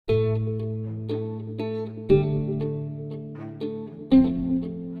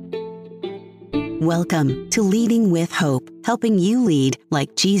Welcome to Leading with Hope, helping you lead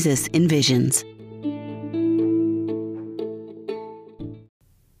like Jesus envisions.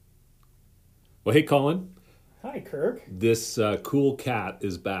 Well, hey, Colin. Hi, Kirk. This cool cat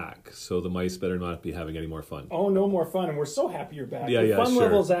is back, so the mice better not be having any more fun. Oh, no more fun, and we're so happy you're back. Yeah, the yeah, fun sure.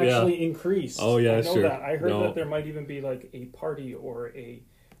 levels actually increased. Oh, yeah, I know sure. that. I heard No. that there might even be like a party or a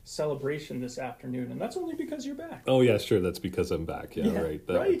celebration this afternoon, and that's only because you're back. Oh, yeah, sure. That's because I'm back. Yeah, right.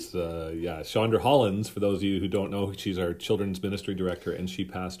 That's, yeah, Chandra Hollins, for those of you who don't know, she's our children's ministry director, and she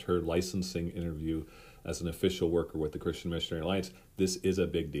passed her licensing interview as an official worker with the Christian Missionary Alliance. This is a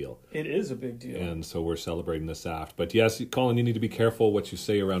big deal. It is a big deal. And so we're celebrating this aft. But yes, Colin, you need to be careful what you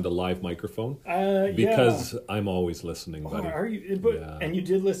say around a live microphone. Because I'm always listening, buddy. Are you? But, And you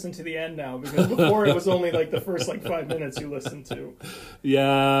did listen to the end now, because before it was only like the first 5 minutes you listened to.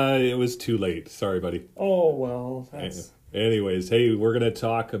 Yeah, it was too late. Sorry, buddy. Oh, well, that's... Anyways, hey, we're going to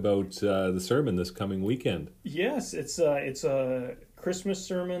talk about the sermon this coming weekend. Yes, it's a Christmas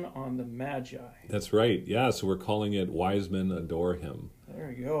sermon on the Magi. That's right. Yeah, so we're calling it Wisemen Adore Him.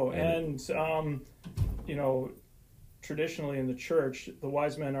 There you go. And traditionally in the church, the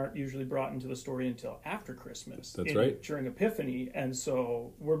wise men aren't usually brought into the story until after Christmas. That's right. During Epiphany. And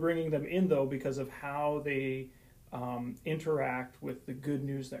so we're bringing them in, though, because of how they interact with the good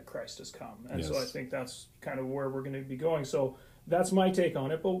news that Christ has come. And so I think that's kind of where we're going to be going. So that's my take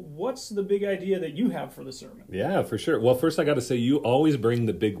on it. But what's the big idea that you have for the sermon? Yeah, for sure. Well, first I got to say, you always bring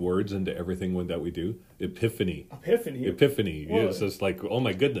the big words into everything that we do. Epiphany. Epiphany. Well, it's just like, oh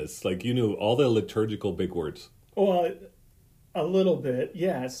my goodness. Like, you knew all the liturgical big words. Well, a little bit,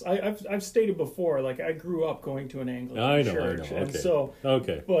 yes. I've stated before, I grew up going to an Anglican church. I know. And so,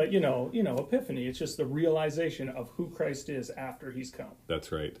 okay. But, Epiphany, it's just the realization of who Christ is after he's come.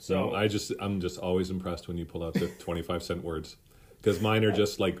 That's right. So no, I'm just always impressed when you pull out the 25-cent words. Because mine are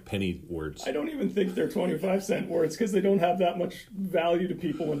just like penny words. I don't even think they're 25-cent words, because they don't have that much value to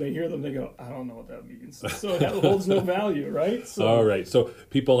people. When they hear them, they go, I don't know what that means. So that holds no value, right? So, all right. So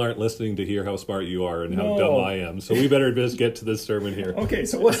people aren't listening to hear how smart you are and how dumb I am. So we better just get to this sermon here. Okay,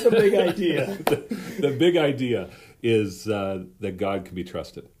 so what's the big idea? the big idea is that God can be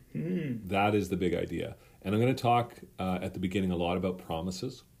trusted. That is the big idea. And I'm going to talk at the beginning a lot about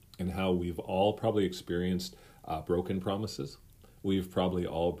promises and how we've all probably experienced broken promises. We've probably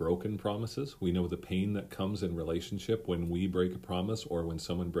all broken promises. We know the pain that comes in relationship when we break a promise or when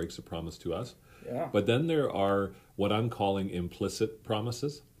someone breaks a promise to us. Yeah. But then there are what I'm calling implicit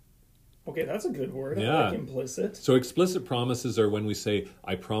promises. Okay, that's a good word. Yeah. I like implicit. So explicit promises are when we say,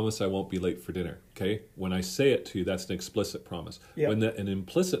 I promise I won't be late for dinner. Okay? When I say it to you, that's an explicit promise. Yep. When an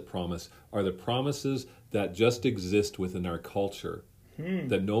implicit promise are the promises that just exist within our culture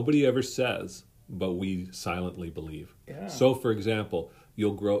that nobody ever says, but we silently believe. Yeah. So, for example,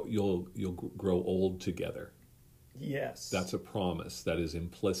 you'll grow old together. Yes. That's a promise that is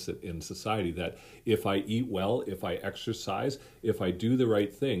implicit in society, that if I eat well, if I exercise, if I do the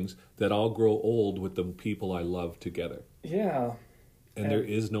right things, that I'll grow old with the people I love together. Yeah. And there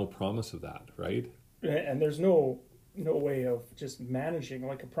is no promise of that, right? And there's no way of just managing.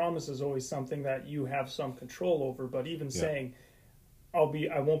 Like, a promise is always something that you have some control over, but even saying, I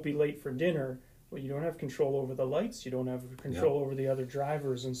won't be late for dinner, well, you don't have control over the lights. You don't have control over the other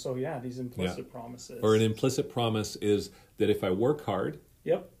drivers. And so, these implicit promises. Or an implicit promise is that if I work hard,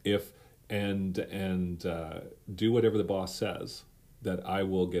 and do whatever the boss says, that I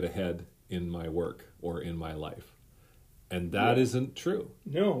will get ahead in my work or in my life. And that isn't true.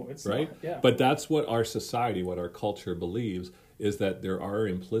 No, it's right? not. Yeah. But that's what our society, what our culture believes, is that there are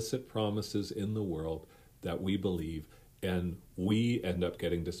implicit promises in the world that we believe, and we end up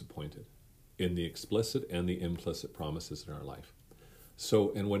getting disappointed in the explicit and the implicit promises in our life.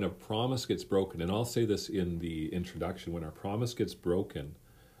 So, and when a promise gets broken, and I'll say this in the introduction, when our promise gets broken,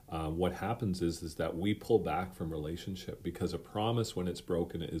 what happens is that we pull back from relationship, because a promise, when it's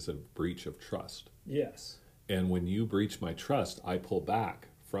broken, is a breach of trust. Yes. And when you breach my trust, I pull back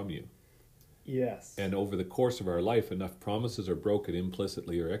from you. Yes. And over the course of our life, enough promises are broken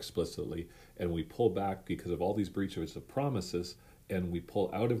implicitly or explicitly, and we pull back because of all these breaches of promises, and we pull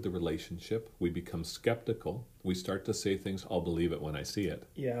out of the relationship. We become skeptical. We start to say things, I'll believe it when I see it.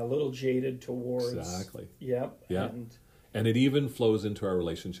 Yeah, a little jaded towards... Exactly. Yep. Yeah. And it even flows into our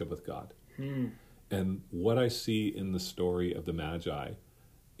relationship with God. And what I see in the story of the Magi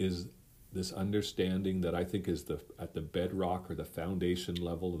is this understanding that I think is at the bedrock or the foundation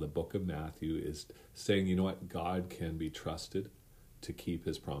level of the book of Matthew, is saying, you know what, God can be trusted to keep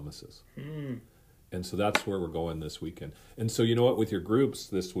his promises. And so that's where we're going this weekend. And so, you know what, with your groups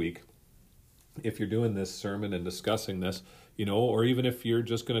this week, if you're doing this sermon and discussing this, or even if you're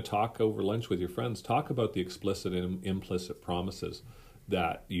just going to talk over lunch with your friends, talk about the explicit and implicit promises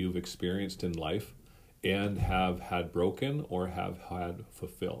that you've experienced in life and have had broken or have had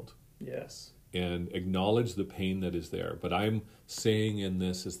fulfilled. Yes. And acknowledge the pain that is there. But I'm saying in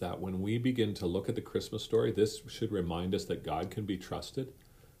this is that when we begin to look at the Christmas story, this should remind us that God can be trusted.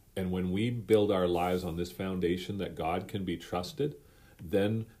 And when we build our lives on this foundation that God can be trusted,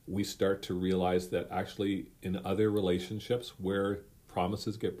 then we start to realize that actually in other relationships where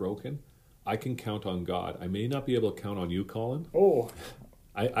promises get broken, I can count on God. I may not be able to count on you, Colin. Oh,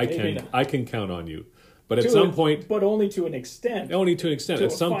 I can count on you. But at some point... But only to an extent. Only to an extent. To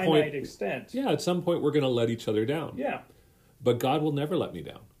at some a finite extent. Yeah, at some point we're going to let each other down. Yeah. But God will never let me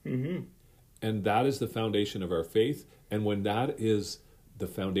down. Mm-hmm. And that is the foundation of our faith. And when that is the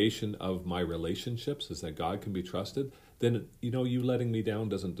foundation of my relationships, is that God can be trusted, then, you letting me down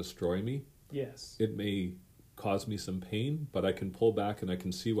doesn't destroy me. Yes. It may cause me some pain, but I can pull back and I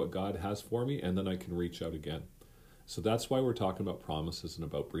can see what God has for me, and then I can reach out again. So that's why we're talking about promises and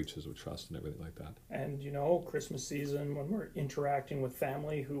about breaches of trust and everything like that. And, Christmas season, when we're interacting with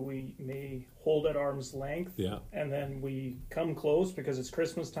family who we may hold at arm's length, yeah, and then we come close because it's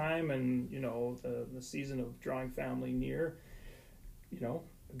Christmas time and, the season of drawing family near, a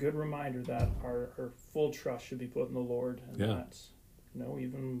good reminder that our full trust should be put in the Lord. And that,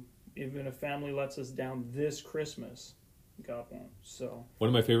 even if family lets us down this Christmas, God won't. So one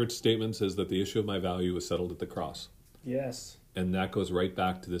of my favorite statements is that the issue of my value is settled at the cross. Yes. And that goes right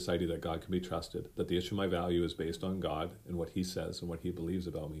back to this idea that God can be trusted, that the issue of my value is based on God and what he says and what he believes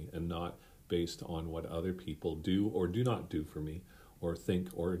about me, and not based on what other people do or do not do for me, or think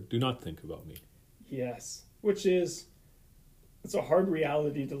or do not think about me. Yes. Which is, it's a hard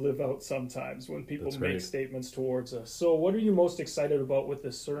reality to live out sometimes when people make statements towards us. So what are you most excited about with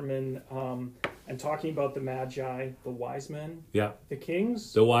this sermon, and talking about the Magi, the Wisemen, the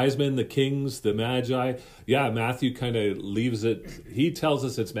kings? The Wisemen, the kings, the Magi. Yeah, Matthew kind of leaves it. He tells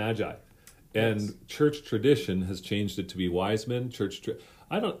us it's Magi. And church tradition has changed it to be Wisemen.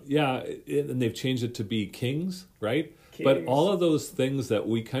 And they've changed it to be kings, right? Kings. But all of those things that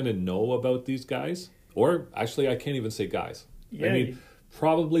we kind of know about these guys, or actually I can't even say guys. Yeah, I mean,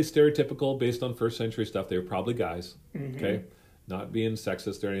 probably stereotypical based on first century stuff. They were probably guys, okay? Not being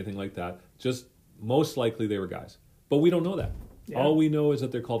sexist or anything like that. Just most likely they were guys. But we don't know that. Yeah. All we know is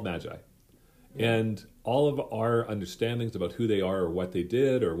that they're called Magi. Yeah. And all of our understandings about who they are or what they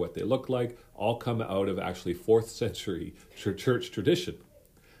did or what they look like all come out of actually 4th century church tradition.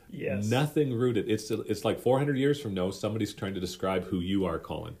 Yes. Nothing rooted. It's like 400 years from now, somebody's trying to describe who you are,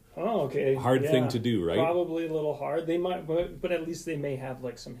 Colin. Oh, okay. Hard thing to do, right? Probably a little hard. They might, but at least they may have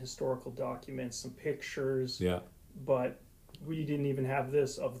like some historical documents, some pictures. Yeah. But we didn't even have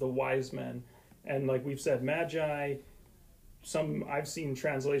this of the wise men. And like we've said, Magi, I've seen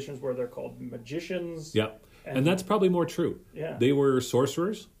translations where they're called magicians. Yeah. And that's probably more true. Yeah. They were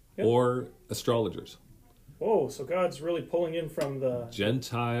sorcerers or astrologers. Oh, so God's really pulling in from the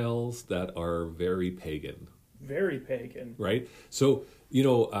Gentiles that are very pagan. Very pagan. Right? So,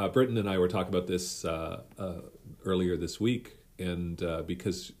 Britton and I were talking about this earlier this week, and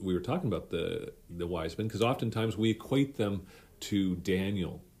because we were talking about the wise men, because oftentimes we equate them to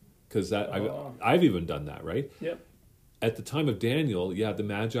Daniel, because I've even done that, right? Yep. At the time of Daniel, the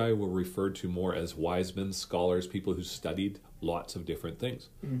Magi were referred to more as wise men, scholars, people who studied lots of different things.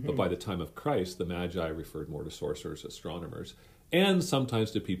 Mm-hmm. But by the time of Christ, the Magi referred more to sorcerers, astronomers, and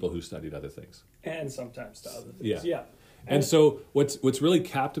sometimes to people who studied other things. And sometimes to other things, yeah. And so what's really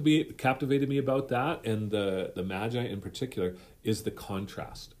captivated me about that, and the Magi in particular, is the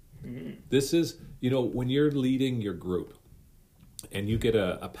contrast. Mm-hmm. This is, when you're leading your group, and you get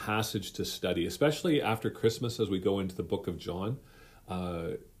a passage to study, especially after Christmas as we go into the book of John,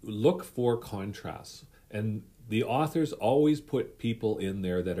 look for contrasts. And the authors always put people in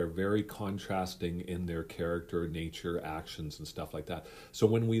there that are very contrasting in their character, nature, actions, and stuff like that. So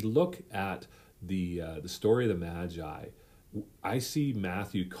when we look at the story of the Magi, I see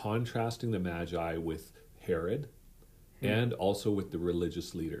Matthew contrasting the Magi with Herod and also with the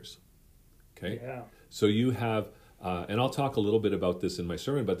religious leaders. Okay? Yeah. So you have... and I'll talk a little bit about this in my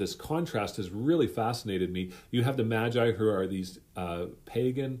sermon, but this contrast has really fascinated me. You have the Magi, who are these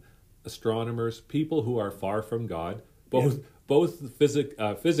pagan astronomers, people who are far from God, both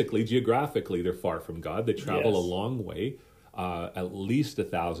physically, geographically, they're far from God. They travel a long way, at least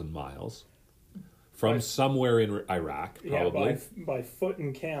 1,000 miles, from somewhere in Iraq, probably. Yeah, by foot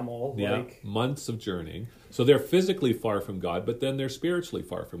and camel. Yeah, months of journeying. So they're physically far from God, but then they're spiritually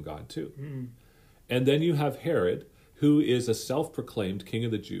far from God, too. Mm. And then you have Herod, who is a self-proclaimed king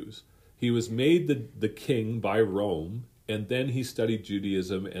of the Jews. He was made the king by Rome, and then he studied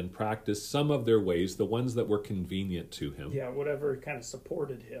Judaism and practiced some of their ways, the ones that were convenient to him. Yeah, whatever kind of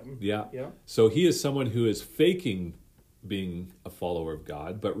supported him. Yeah. Yeah. So he is someone who is faking being a follower of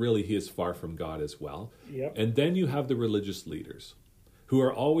God, but really he is far from God as well. Yep. And then you have the religious leaders, who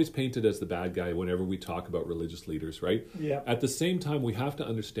are always painted as the bad guy whenever we talk about religious leaders, right? Yeah. At the same time, we have to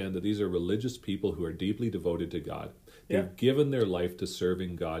understand that these are religious people who are deeply devoted to God. They've Yeah. given their life to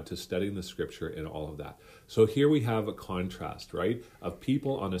serving God, to studying the scripture and all of that. So here we have a contrast, right, of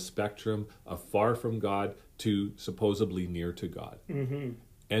people on a spectrum of far from God to supposedly near to God. Mm-hmm.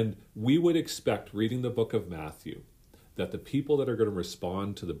 And we would expect, reading the book of Matthew, that the people that are going to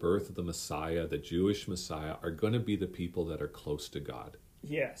respond to the birth of the Messiah, the Jewish Messiah, are going to be the people that are close to God.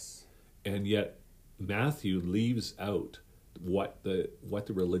 Yes. And yet Matthew leaves out what the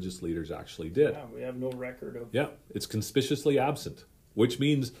religious leaders actually did. Yeah, we have no record of... Yeah, it's conspicuously absent, which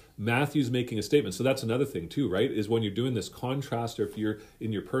means Matthew's making a statement. So that's another thing too, right? Is when you're doing this contrast, or if you're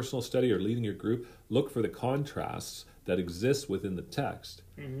in your personal study or leading your group, look for the contrasts that exist within the text.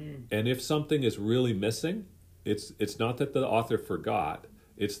 Mm-hmm. And if something is really missing, it's not that the author forgot,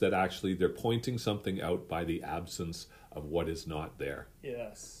 it's that actually they're pointing something out by the absence of what is not there.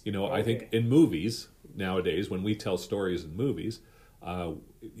 Yes. You know, Okay. I think in movies nowadays, when we tell stories in movies,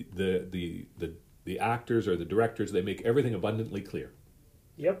 the actors or the directors, they make everything abundantly clear.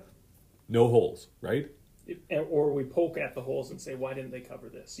 Yep. No holes, right? Or we poke at the holes and say, why didn't they cover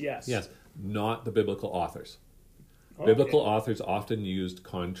this? Yes. Yes, not the biblical authors. Okay. Biblical authors often used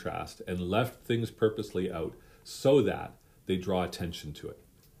contrast and left things purposely out so that they draw attention to it.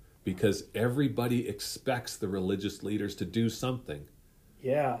 Because everybody expects the religious leaders to do something.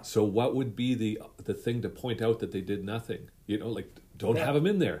 Yeah. So what would be the thing to point out that they did nothing? You know, like, don't have them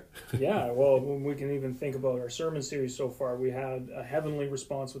in there. Yeah, well, when we can even think about our sermon series so far, we had a heavenly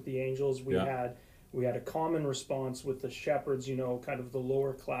response with the angels. We had a common response with the shepherds, you know, kind of the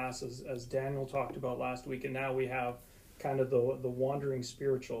lower class, as Daniel talked about last week. And now we have kind of the wandering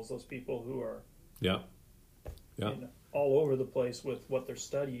spirituals, those people who are Yeah. all over the place with what they're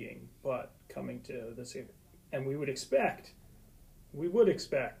studying, but coming to this. And we would expect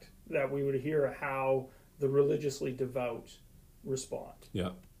that we would hear how the religiously devout respond. Yeah.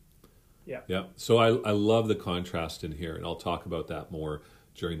 Yeah. Yeah. So I love the contrast in here, and I'll talk about that more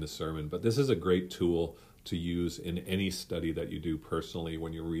during the sermon. But this is a great tool to use in any study that you do personally.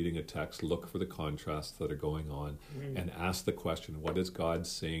 When you're reading a text, look for the contrasts that are going on and ask the question, what is God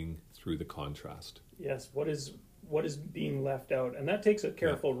saying through the contrast? Yes, what is being left out? And that takes a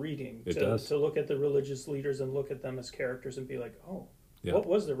careful reading to look at the religious leaders and look at them as characters and be like, what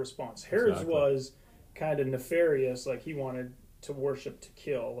was the response? Herod's was kind of nefarious, like he wanted to worship to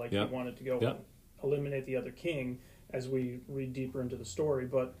kill, like he wanted to go and eliminate the other king, as we read deeper into the story.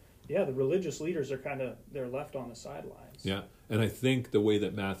 But yeah, the religious leaders are they're left on the sidelines. Yeah, and I think the way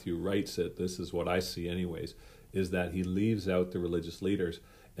that Matthew writes it, this is what I see anyways, is that he leaves out the religious leaders.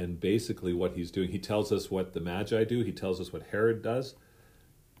 And basically what he's doing, he tells us what the Magi do, he tells us what Herod does,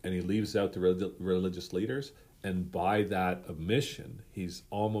 and he leaves out the religious leaders. And by that omission, he's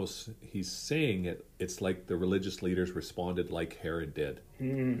saying it's like the religious leaders responded like Herod did.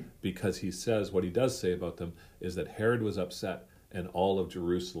 Because he says, what he does say about them is that Herod was upset and all of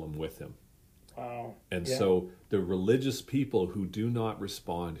Jerusalem with him. Wow. And so the religious people who do not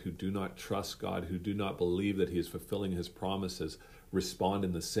respond, who do not trust God, who do not believe that he is fulfilling his promises, respond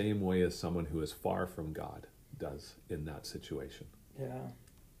in the same way as someone who is far from God does in that situation. Yeah.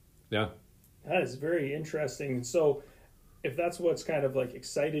 Yeah. That is very interesting. And so if that's what's kind of like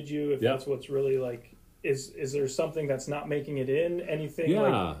excited you, if that's what's really like, is there something that's not making it in? Anything? Yeah.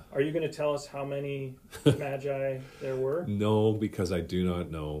 Like, are you going to tell us how many Magi there were? No, because I do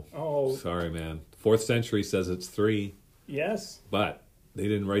not know. Oh. Sorry, man. 4th century says it's 3. Yes. But they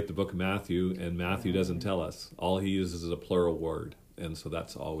didn't write the book of Matthew, and Matthew doesn't tell us. All he uses is a plural word, and so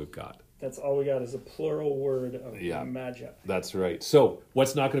that's all we've got. That's all we got is a plural word of Magi. That's right. So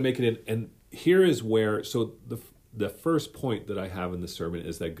what's not going to make it in? And here is where, so the first point that I have in the sermon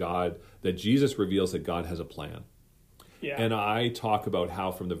is that Jesus reveals that God has a plan. Yeah. And I talk about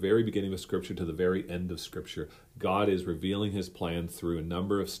how from the very beginning of Scripture to the very end of Scripture, God is revealing his plan through a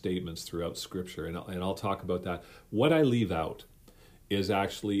number of statements throughout Scripture. And I'll talk about that. What I leave out is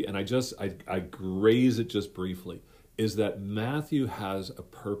actually, and I graze it just briefly, is that Matthew has a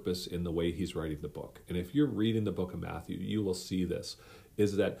purpose in the way he's writing the book. And if you're reading the book of Matthew, you will see this,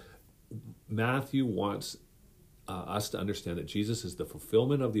 is that Matthew wants us to understand that Jesus is the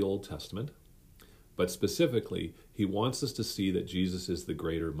fulfillment of the Old Testament, but specifically, he wants us to see that Jesus is the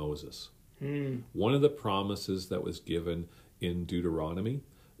greater Moses. One of the promises that was given in Deuteronomy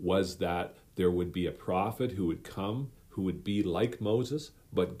was that there would be a prophet who would come who would be like Moses,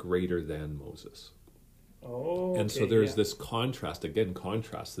 but greater than Moses. Oh, and so there's this contrast, again,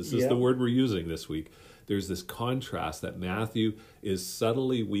 contrast. This is the word we're using this week. There's this contrast that Matthew is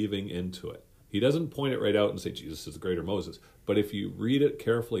subtly weaving into it. He doesn't point it right out and say Jesus is the greater Moses. But if you read it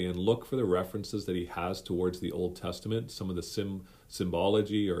carefully and look for the references that he has towards the Old Testament, some of the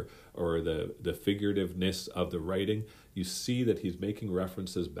symbology or the figurativeness of the writing, you see that he's making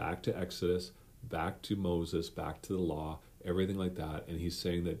references back to Exodus, back to Moses, back to the law, everything like that. And he's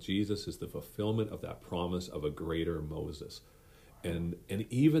saying that Jesus is the fulfillment of that promise of a greater Moses. And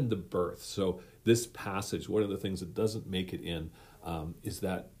even the birth. So this passage, one of the things that doesn't make it in is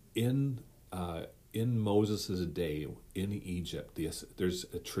that in Moses' day in Egypt, there's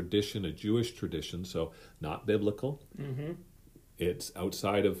a tradition, a Jewish tradition, so not biblical. Mm-hmm. It's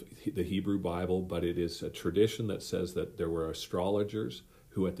outside of the Hebrew Bible, but it is a tradition that says that there were astrologers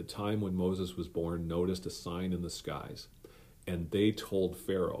who at the time when Moses was born noticed a sign in the skies. And they told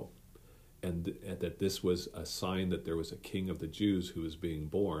Pharaoh and that this was a sign that there was a king of the Jews who was being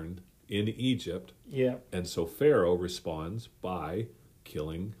born in Egypt. Yeah. And so Pharaoh responds by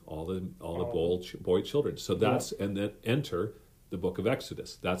killing all the boy children. So that's and then enter the book of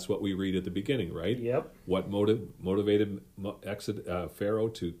Exodus. That's what we read at the beginning, right? Yep. What motivated Pharaoh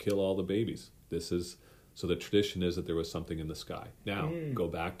to kill all the babies? So the tradition is that there was something in the sky. Now go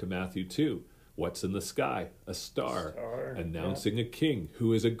back to Matthew 2. What's in the sky? A star announcing a king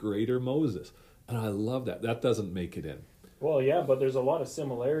who is a greater Moses. And I love that. That doesn't make it in. Well, yeah, but there's a lot of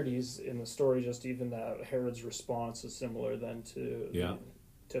similarities in the story. Just even that Herod's response is similar then to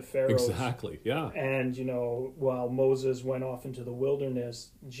Pharaoh's. Exactly. Yeah. And while Moses went off into the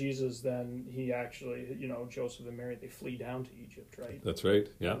wilderness, Jesus then he actually Joseph and Mary, they flee down to Egypt, right? That's right.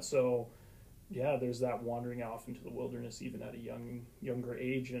 Yeah. And so there's that wandering off into the wilderness even at a younger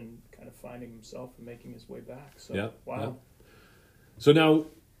age and kind of finding himself and making his way back. So wow. Yeah. So now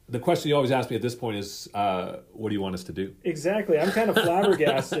the question you always ask me at this point is, what do you want us to do? Exactly. I'm kind of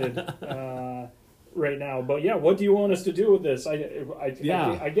flabbergasted right now. But what do you want us to do with this? I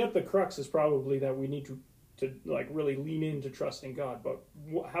get the crux is probably that we need to like really lean into trusting God. But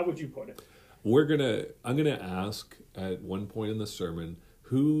how would you put it? I'm gonna ask at one point in the sermon,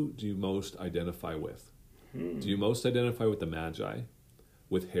 who do you most identify with? Do you most identify with the Magi,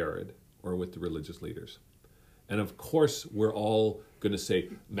 with Herod, or with the religious leaders? And of course, we're all going to say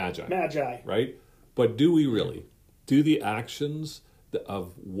Magi. Magi. Right? But do we really? Do the actions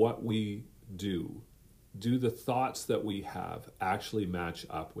of what we do the thoughts that we have actually match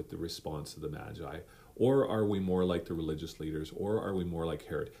up with the response of the Magi? Or are we more like the religious leaders? Or are we more like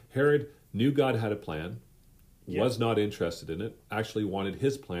Herod? Herod knew God had a plan, was not interested in it, actually wanted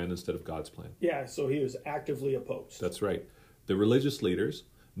his plan instead of God's plan. Yeah, so he was actively opposed. That's right. The religious leaders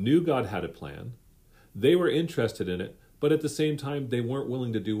knew God had a plan. They were interested in it, but at the same time, they weren't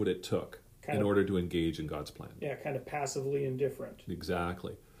willing to do what it took in order to engage in God's plan. Yeah, kind of passively indifferent.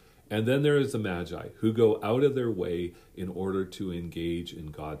 Exactly. And then there is the Magi, who go out of their way in order to engage in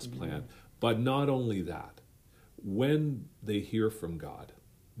God's plan. But not only that, when they hear from God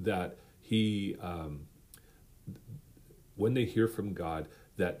that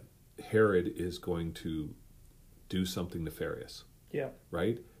that Herod is going to do something nefarious,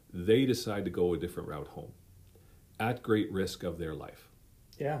 right? They decide to go a different route home at great risk of their life.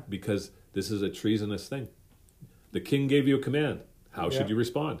 Yeah. Because this is a treasonous thing. The king gave you a command. How should you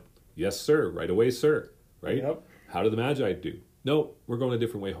respond? Yes, sir. Right away, sir. Right? Yep. How did the Magi do? No, we're going a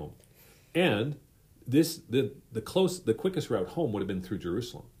different way home. And the quickest route home would have been through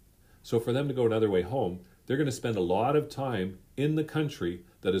Jerusalem. So for them to go another way home, they're going to spend a lot of time in the country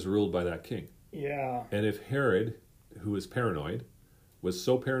that is ruled by that king. Yeah. And if Herod, who is paranoid, was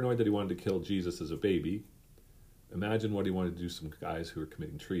so paranoid that he wanted to kill Jesus as a baby, imagine what he wanted to do to some guys who are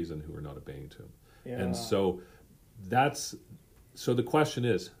committing treason who are not obeying to him. Yeah. And so the question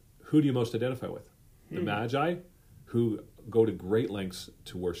is, who do you most identify with? The Magi, who go to great lengths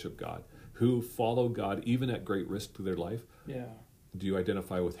to worship God, who follow God even at great risk to their life? Yeah. Do you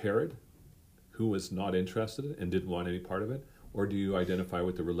identify with Herod, who was not interested and didn't want any part of it? Or do you identify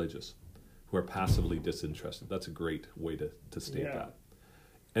with the religious, who are passively disinterested? That's a great way to state that.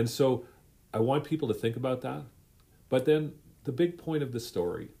 And so I want people to think about that. But then the big point of the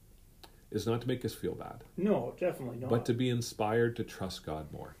story is not to make us feel bad. No, definitely not. But to be inspired to trust God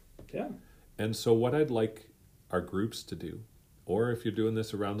more. Yeah. And so what I'd like our groups to do, or if you're doing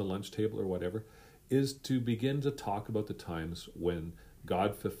this around the lunch table or whatever, is to begin to talk about the times when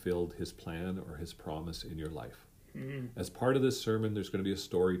God fulfilled his plan or his promise in your life. As part of this sermon, there's going to be a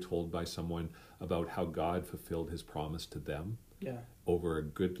story told by someone about how God fulfilled his promise to them over a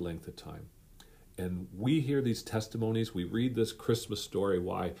good length of time. And we hear these testimonies, we read this Christmas story.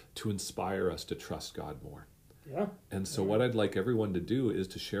 Why? To inspire us to trust God more. Yeah. And so what I'd like everyone to do is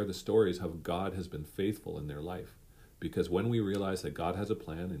to share the stories how God has been faithful in their life. Because when we realize that God has a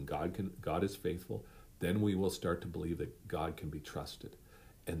plan and God is faithful, then we will start to believe that God can be trusted.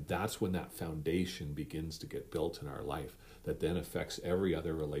 And that's when that foundation begins to get built in our life that then affects every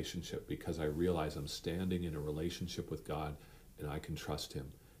other relationship, because I realize I'm standing in a relationship with God and I can trust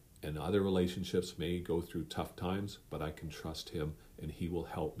him. And other relationships may go through tough times, but I can trust him and he will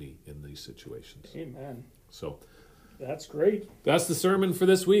help me in these situations. Amen. So that's great. That's the sermon for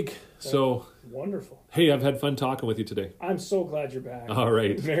this week. So wonderful. Hey, I've had fun talking with you today. I'm so glad you're back. All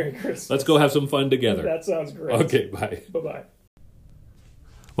right. Merry Christmas. Let's go have some fun together. That sounds great. Okay, bye. Bye-bye.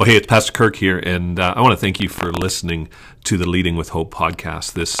 Well, hey, it's Pastor Kirk here, and I want to thank you for listening to the Leading with Hope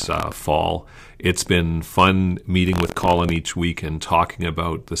podcast this fall. It's been fun meeting with Colin each week and talking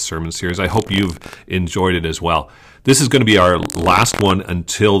about the sermon series. I hope you've enjoyed it as well. This is going to be our last one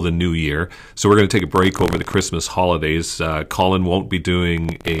until the new year, so we're going to take a break over the Christmas holidays. Colin won't be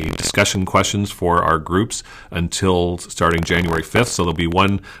doing a discussion questions for our groups until starting January 5th, so there'll be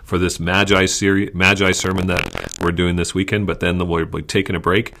one for this Magi sermon that we're doing this weekend, but then we'll be taking a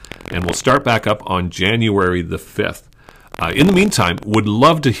break, and we'll start back up on January the 5th. In the meantime, would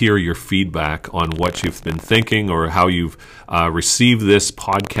love to hear your feedback on what you've been thinking or how you've received this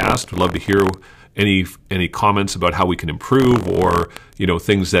podcast. Would love to hear any comments about how we can improve, or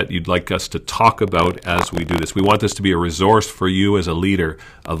things that you'd like us to talk about as we do this. We want this to be a resource for you as a leader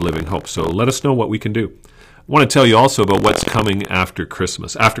of Living Hope. So let us know what we can do. I want to tell you also about what's coming after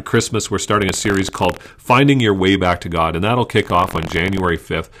Christmas. After Christmas, we're starting a series called Finding Your Way Back to God, and that'll kick off on January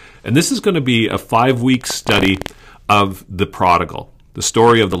 5th. And this is going to be a 5-week study of the prodigal, the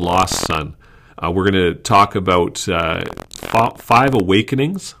story of the lost son. We're going to talk about 5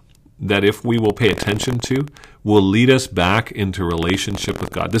 awakenings that, if we will pay attention to, will lead us back into relationship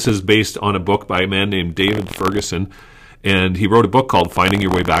with God. This is based on a book by a man named David Ferguson, and he wrote a book called Finding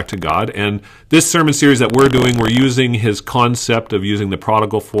Your Way Back to God. And this sermon series that we're doing, we're using his concept of using the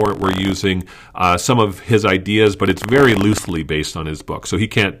prodigal for it. We're using some of his ideas, but it's very loosely based on his book. So he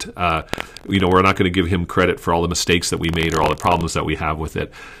can't, we're not going to give him credit for all the mistakes that we made or all the problems that we have with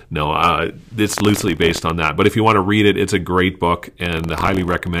it. No, it's loosely based on that. But if you want to read it, it's a great book, and I highly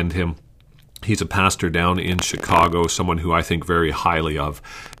recommend him. He's a pastor down in Chicago, someone who I think very highly of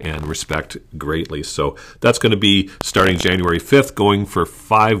and respect greatly. So that's going to be starting January 5th, going for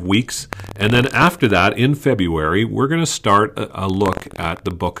 5 weeks. And then after that, in February, we're going to start a look at the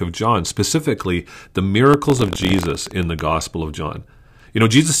book of John, specifically the miracles of Jesus in the Gospel of John.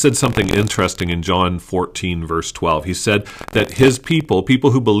 Jesus said something interesting in John 14, verse 12. He said that his people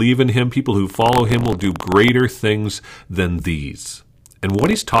who believe in him, people who follow him, will do greater things than these. And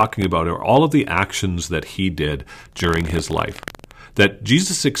what he's talking about are all of the actions that he did during his life. That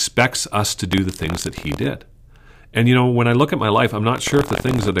Jesus expects us to do the things that he did. And when I look at my life, I'm not sure if the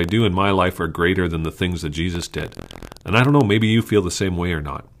things that I do in my life are greater than the things that Jesus did. And I don't know, maybe you feel the same way or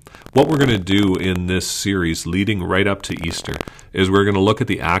not. What we're going to do in this series leading right up to Easter is we're going to look at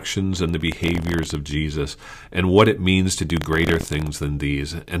the actions and the behaviors of Jesus and what it means to do greater things than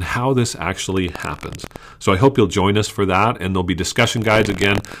these and how this actually happens. So I hope you'll join us for that, and there'll be discussion guides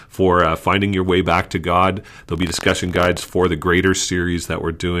again for Finding Your Way Back to God. There'll be discussion guides for the greater series that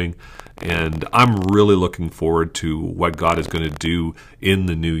we're doing. And I'm really looking forward to what God is going to do in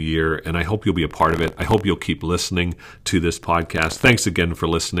the new year, and I hope you'll be a part of it. I hope you'll keep listening to this podcast. Thanks again for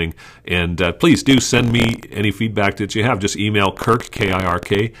listening, and please do send me any feedback that you have. Just email Kirk,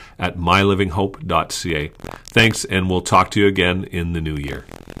 K-I-R-K, at mylivinghope.ca. Thanks, and we'll talk to you again in the new year.